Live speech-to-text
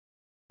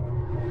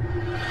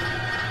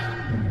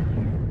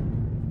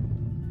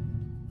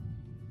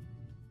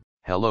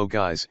Hello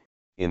guys,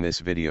 in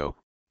this video,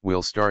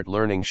 we'll start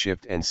learning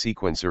shift and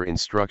sequencer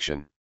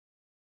instruction.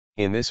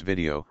 In this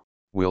video,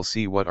 we'll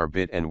see what are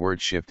bit and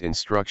word shift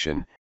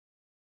instruction,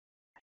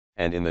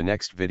 and in the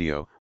next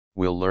video,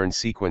 we'll learn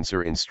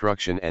sequencer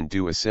instruction and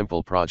do a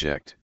simple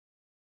project.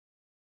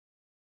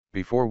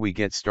 Before we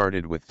get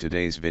started with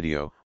today's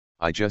video,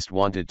 I just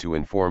wanted to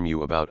inform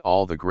you about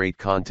all the great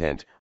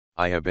content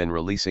I have been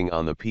releasing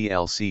on the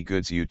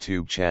plcgoods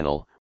YouTube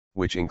channel,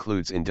 which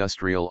includes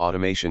industrial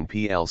automation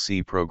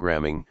PLC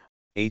programming,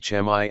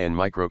 HMI and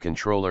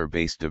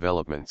microcontroller-based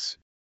developments.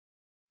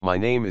 My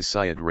name is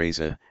Syed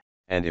Reza,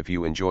 and if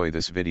you enjoy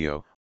this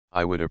video,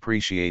 I would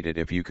appreciate it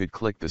if you could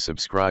click the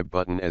subscribe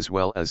button as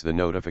well as the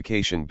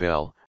notification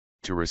bell,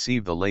 to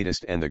receive the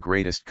latest and the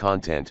greatest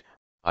content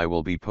I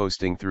will be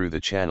posting through the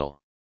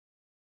channel.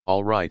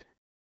 Alright.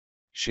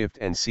 Shift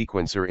and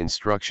sequencer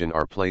instruction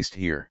are placed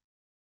here.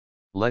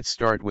 Let's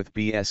start with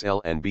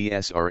BSL and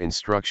BSR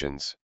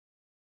instructions.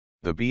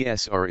 The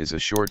BSR is a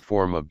short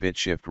form of bit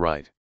shift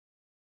right.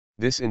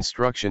 This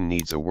instruction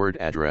needs a word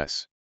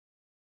address.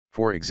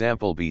 For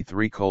example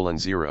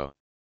B3:0.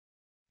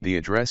 The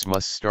address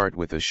must start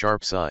with a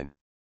sharp sign.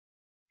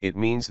 It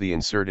means the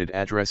inserted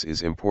address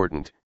is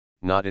important,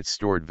 not its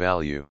stored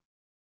value.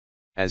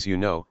 As you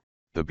know,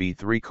 the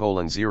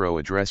B3:0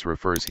 address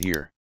refers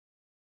here.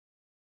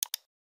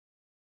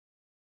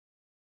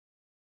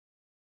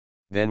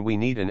 Then we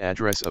need an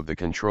address of the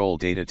control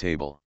data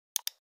table.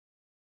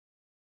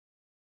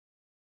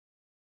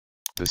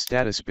 The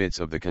status bits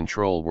of the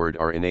control word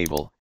are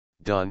enable,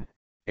 done,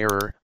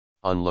 error,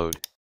 unload,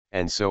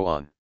 and so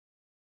on.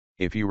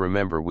 If you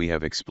remember, we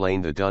have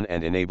explained the done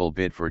and enable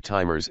bit for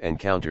timers and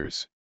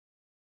counters.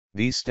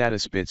 These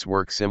status bits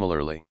work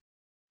similarly.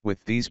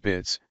 With these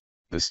bits,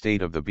 the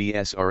state of the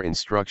BSR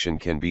instruction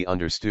can be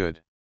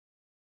understood.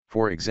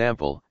 For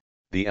example,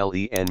 the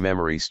LEN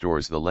memory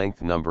stores the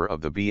length number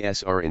of the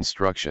BSR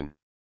instruction.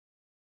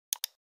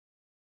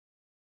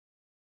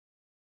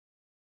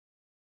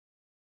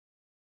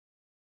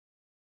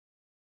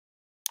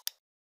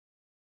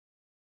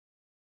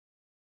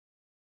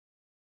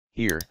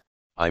 Here,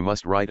 I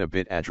must write a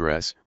bit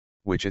address,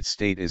 which its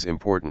state is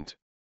important.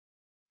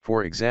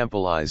 For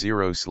example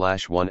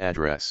I0/1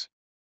 address.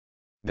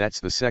 That's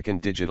the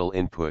second digital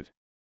input.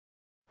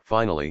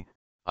 Finally,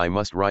 I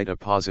must write a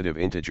positive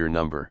integer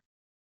number.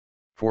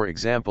 For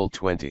example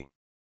 20.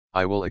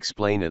 I will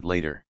explain it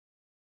later.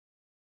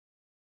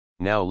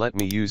 Now let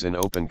me use an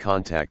open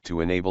contact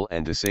to enable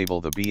and disable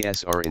the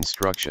BSR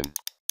instruction.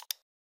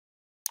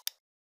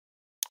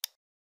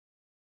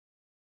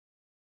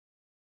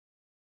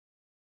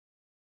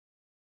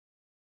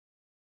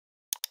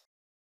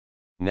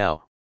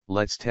 Now,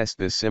 let's test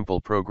this simple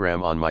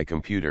program on my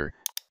computer,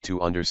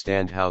 to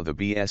understand how the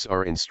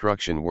BSR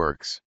instruction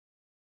works.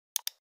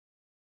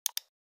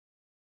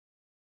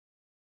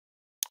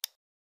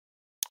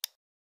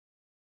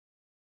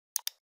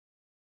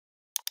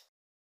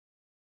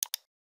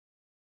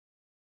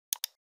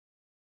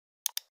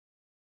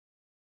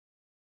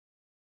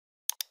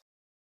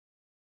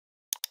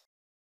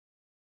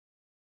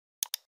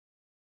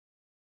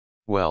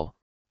 Well,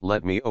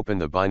 let me open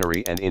the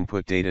binary and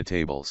input data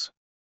tables.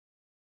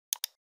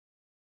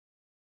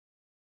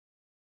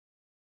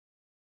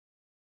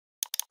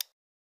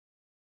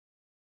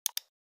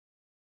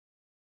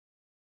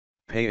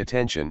 Pay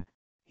attention,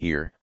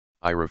 here,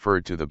 I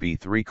referred to the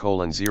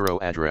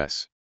B3:0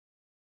 address.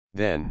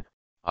 Then,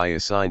 I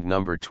assigned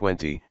number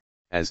 20,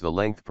 as the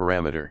length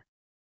parameter.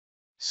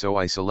 So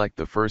I select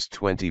the first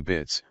 20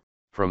 bits,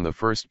 from the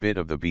first bit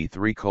of the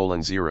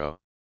B3:0.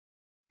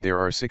 There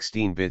are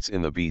 16 bits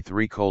in the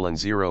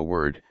B3:0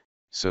 word,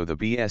 so the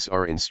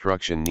BSR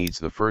instruction needs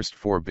the first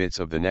 4 bits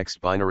of the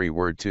next binary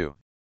word too.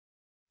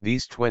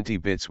 These 20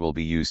 bits will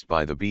be used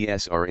by the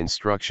BSR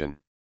instruction.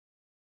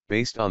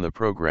 Based on the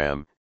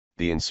program,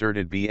 the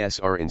inserted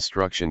BSR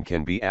instruction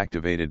can be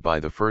activated by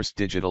the first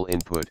digital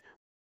input.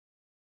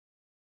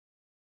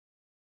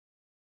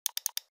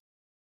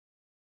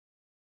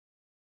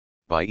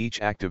 By each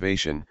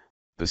activation,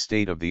 the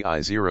state of the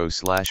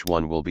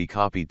I0/1 will be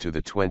copied to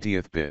the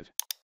 20th bit.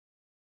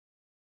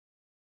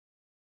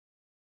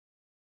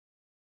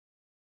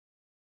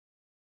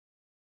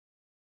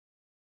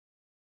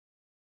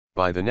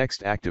 By the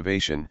next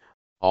activation,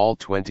 all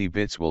 20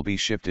 bits will be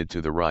shifted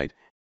to the right,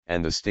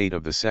 and the state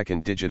of the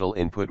second digital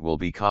input will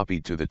be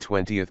copied to the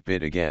 20th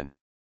bit again.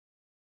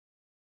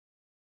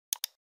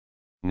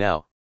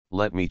 Now,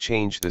 let me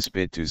change this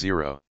bit to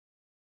 0.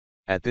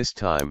 At this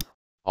time,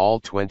 all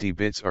 20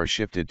 bits are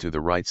shifted to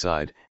the right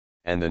side,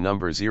 and the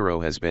number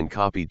 0 has been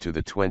copied to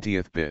the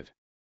 20th bit.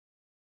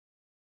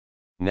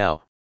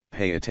 Now,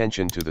 pay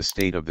attention to the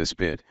state of this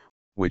bit,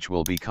 which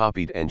will be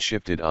copied and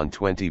shifted on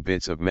 20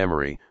 bits of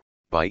memory,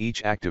 by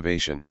each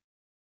activation.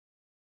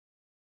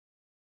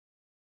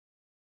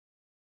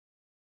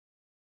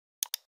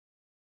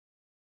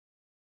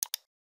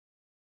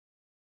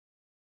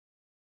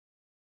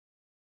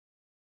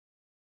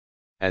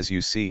 As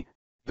you see,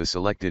 the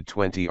selected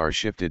 20 are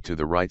shifted to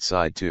the right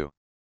side too.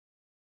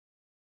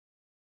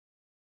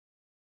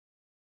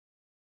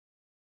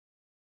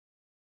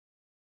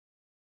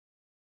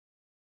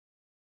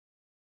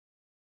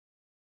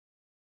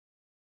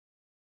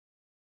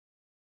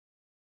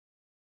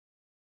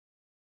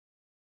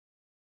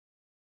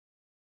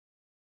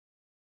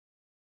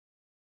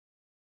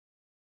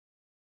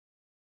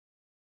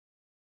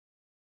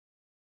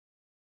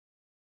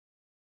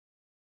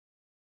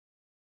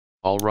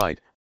 Alright,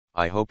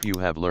 I hope you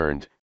have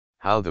learned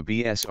how the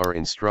BSR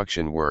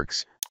instruction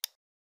works.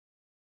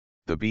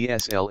 The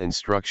BSL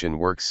instruction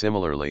works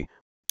similarly,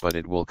 but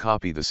it will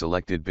copy the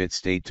selected bit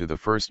state to the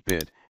first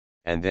bit,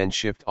 and then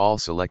shift all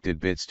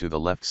selected bits to the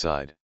left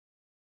side.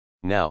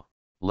 Now,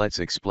 let's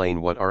explain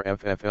what are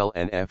FFL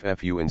and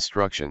FFU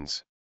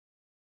instructions.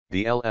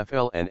 The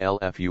LFL and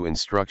LFU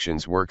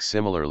instructions work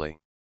similarly.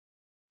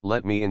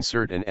 Let me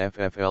insert an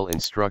FFL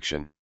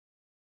instruction.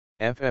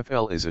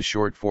 FFL is a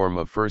short form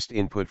of first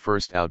input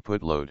first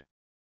output load.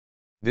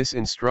 This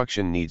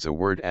instruction needs a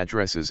word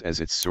addresses as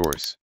its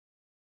source.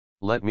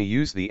 Let me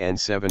use the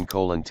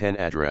N7:10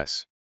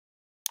 address.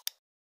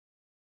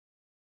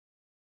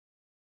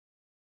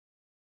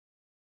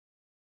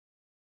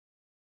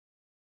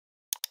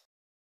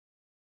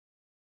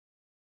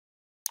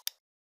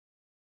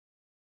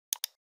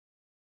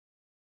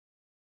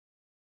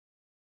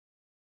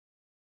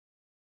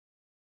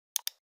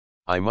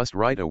 I must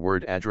write a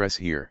word address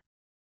here.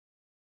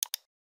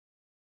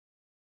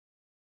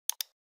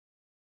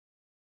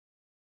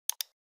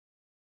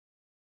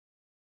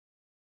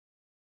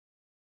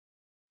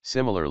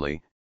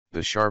 Similarly,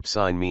 the sharp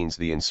sign means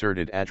the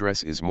inserted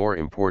address is more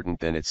important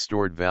than its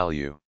stored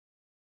value.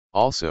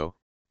 Also,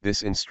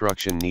 this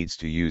instruction needs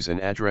to use an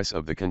address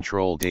of the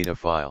control data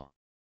file.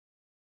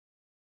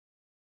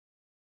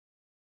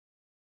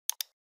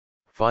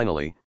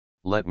 Finally,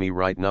 let me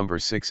write number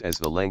 6 as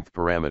the length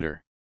parameter.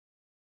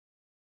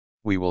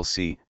 We will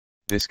see,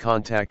 this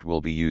contact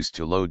will be used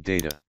to load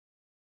data.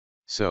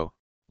 So,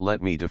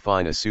 let me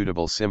define a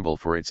suitable symbol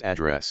for its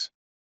address.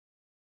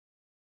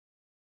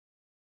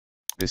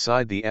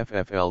 Beside the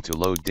FFL to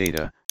load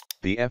data,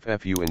 the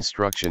FFU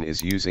instruction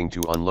is using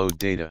to unload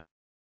data.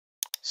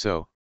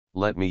 So,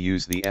 let me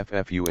use the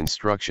FFU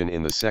instruction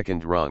in the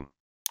second rung.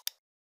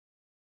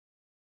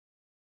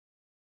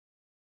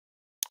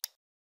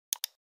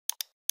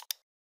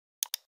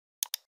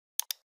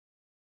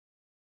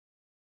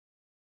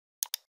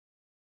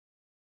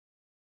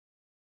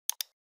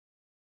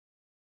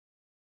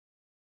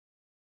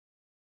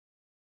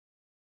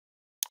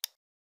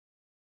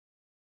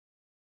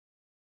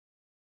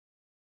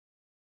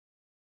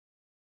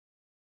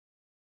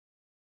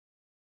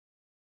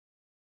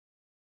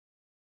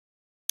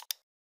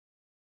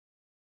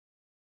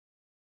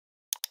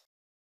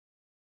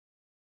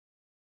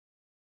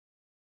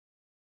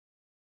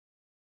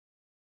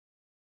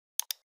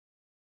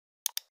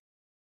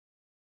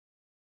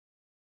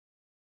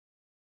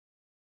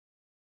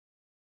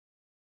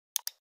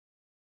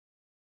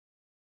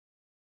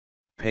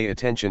 Pay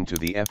attention to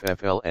the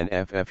FFL and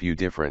FFU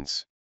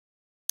difference.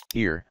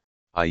 Here,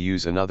 I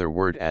use another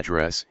word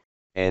address,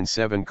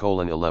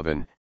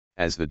 N7:11,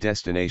 as the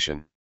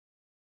destination.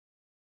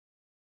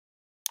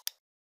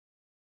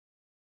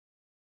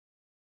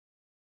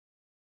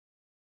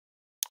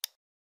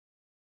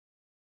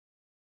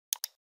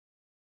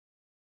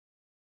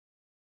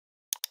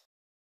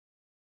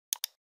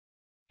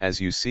 As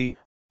you see,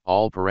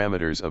 all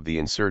parameters of the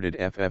inserted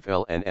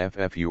FFL and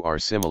FFU are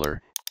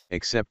similar,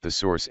 except the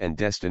source and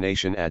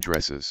destination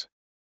addresses.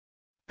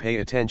 Pay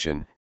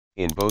attention,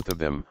 in both of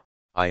them,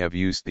 I have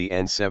used the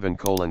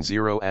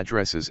N7:0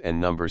 addresses and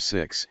number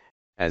 6,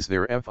 as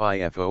their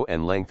FIFO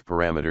and length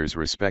parameters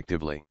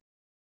respectively.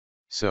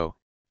 So,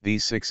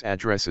 these 6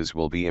 addresses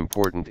will be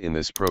important in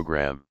this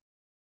program.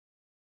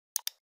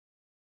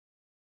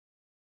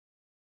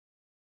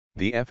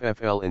 The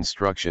FFL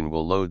instruction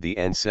will load the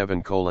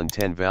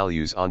N7:10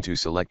 values onto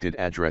selected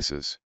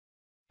addresses.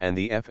 And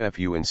the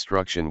FFU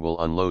instruction will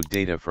unload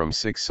data from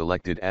 6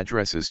 selected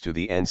addresses to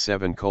the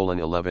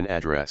N7:11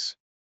 address.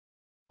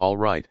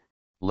 Alright,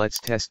 let's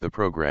test the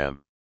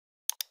program.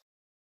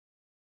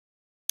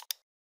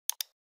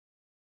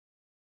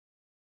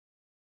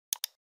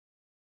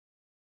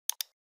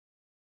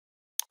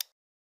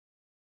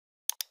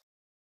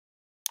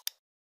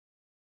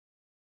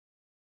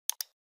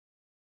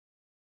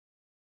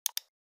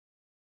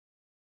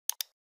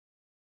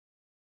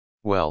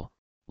 Well,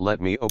 let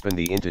me open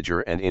the integer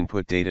and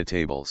input data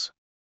tables.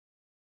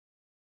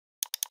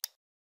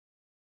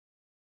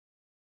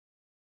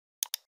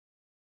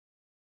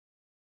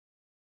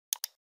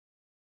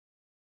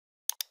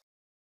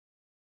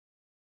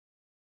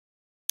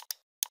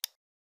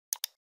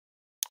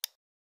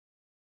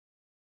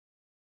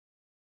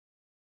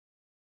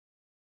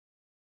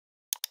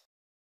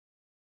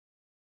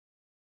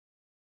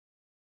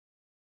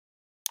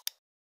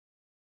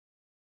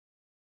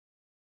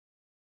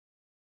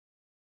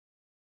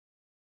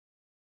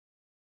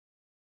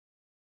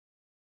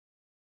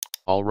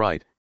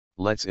 Alright,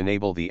 let's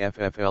enable the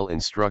FFL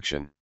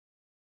instruction.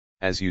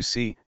 As you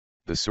see,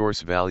 the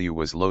source value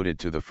was loaded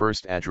to the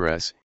first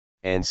address,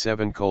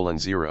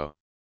 N7:0.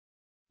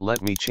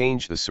 Let me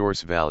change the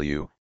source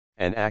value,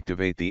 and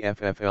activate the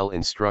FFL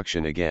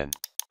instruction again.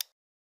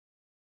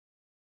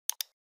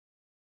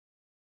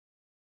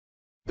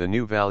 The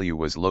new value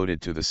was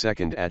loaded to the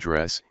second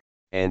address,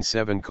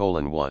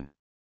 N7:1.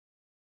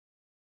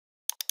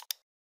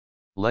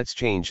 Let's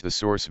change the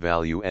source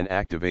value and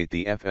activate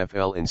the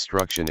FFL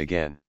instruction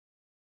again.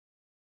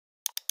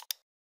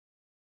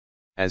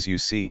 As you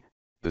see,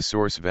 the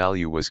source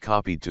value was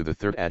copied to the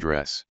third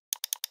address.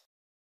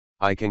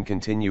 I can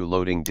continue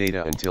loading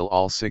data until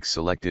all 6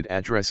 selected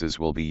addresses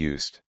will be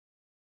used.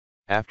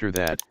 After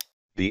that,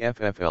 the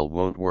FFL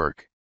won't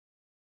work.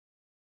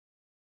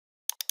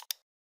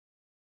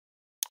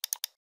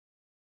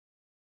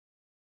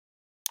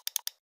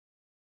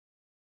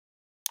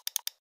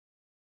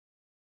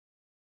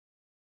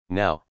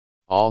 Now,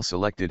 all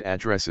selected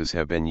addresses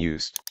have been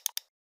used.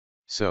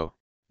 So,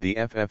 the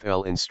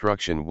FFL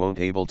instruction won't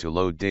able to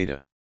load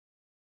data.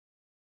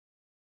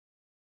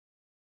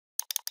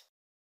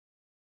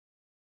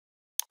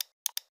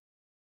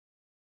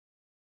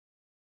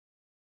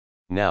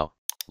 Now,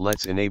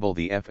 let's enable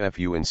the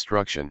FFU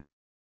instruction.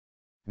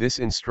 This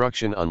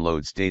instruction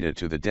unloads data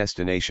to the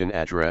destination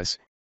address,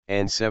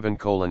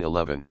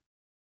 N7:11.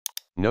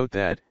 Note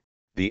that,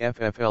 the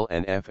FFL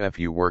and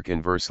FFU work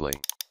inversely.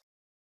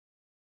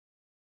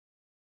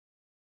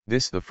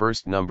 This the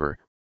first number,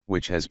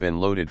 which has been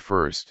loaded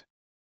first.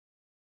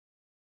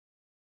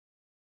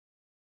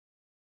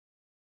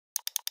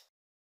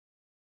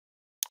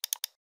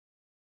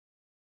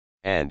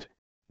 And,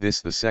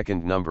 this the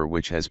second number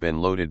which has been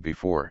loaded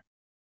before.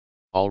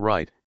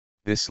 Alright,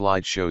 this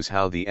slide shows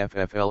how the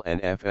FFL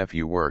and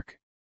FFU work.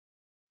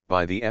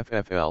 By the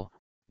FFL,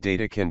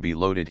 data can be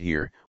loaded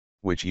here,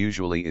 which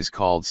usually is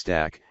called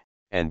stack,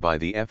 and by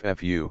the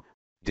FFU,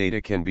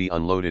 data can be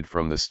unloaded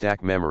from the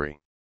stack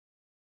memory.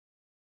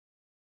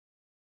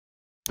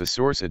 The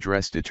source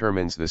address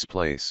determines this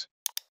place.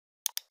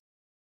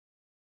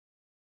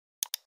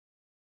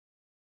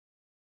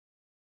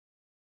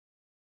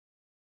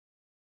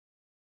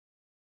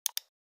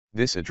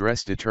 This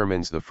address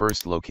determines the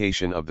first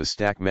location of the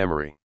stack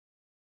memory.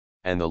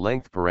 And the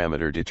length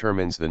parameter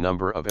determines the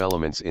number of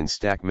elements in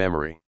stack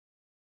memory.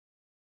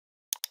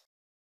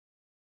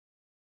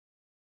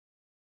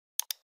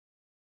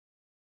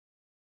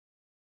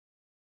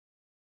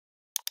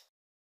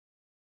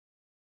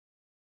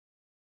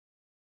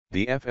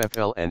 The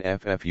FFL and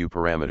FFU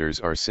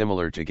parameters are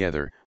similar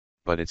together,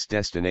 but its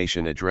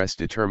destination address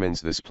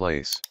determines this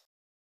place.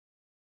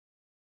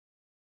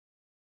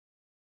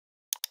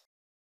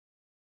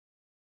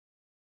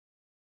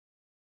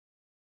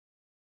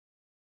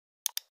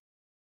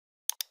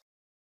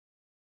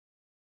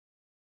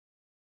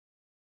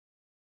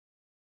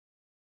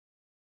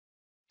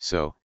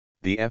 So,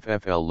 the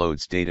FFL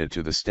loads data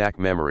to the stack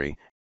memory,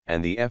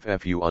 and the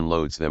FFU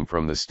unloads them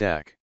from the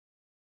stack.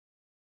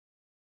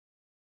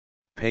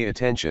 Pay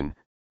attention,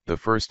 the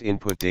first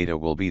input data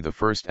will be the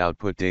first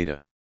output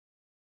data.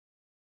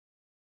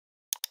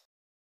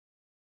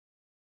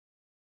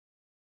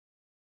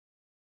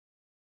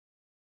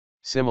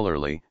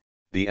 Similarly,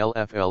 the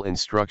LFL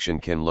instruction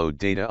can load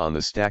data on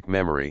the stack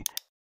memory,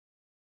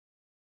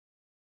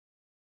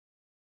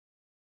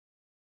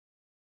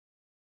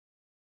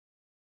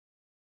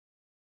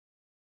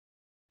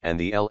 and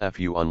the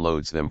LFU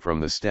unloads them from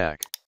the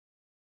stack.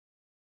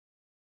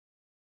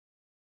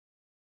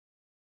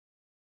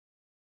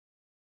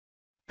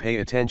 Pay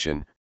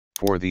attention,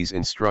 for these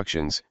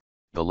instructions,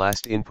 the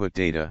last input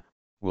data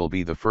will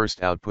be the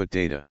first output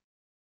data.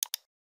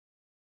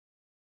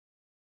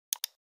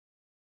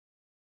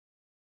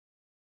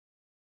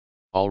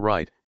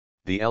 Alright,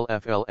 the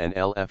LFL and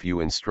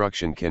LFU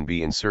instruction can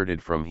be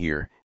inserted from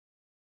here.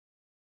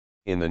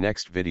 In the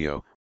next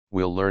video,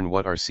 we'll learn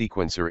what are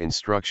sequencer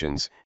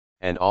instructions,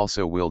 and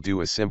also we'll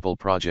do a simple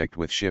project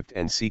with shift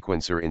and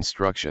sequencer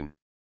instruction.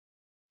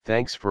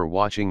 Thanks for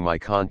watching my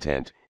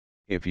content.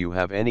 If you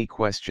have any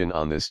question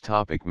on this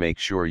topic, make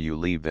sure you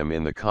leave them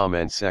in the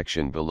comment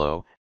section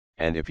below,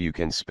 and if you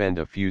can spend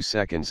a few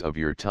seconds of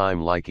your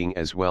time liking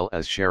as well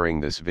as sharing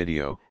this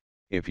video,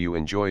 if you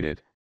enjoyed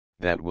it,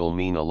 that will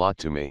mean a lot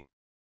to me.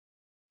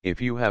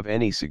 If you have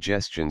any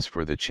suggestions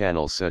for the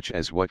channel, such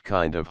as what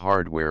kind of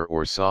hardware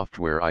or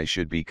software I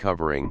should be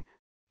covering,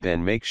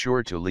 then make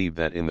sure to leave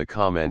that in the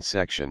comment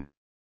section.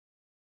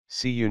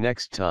 See you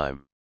next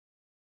time.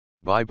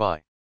 Bye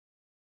bye.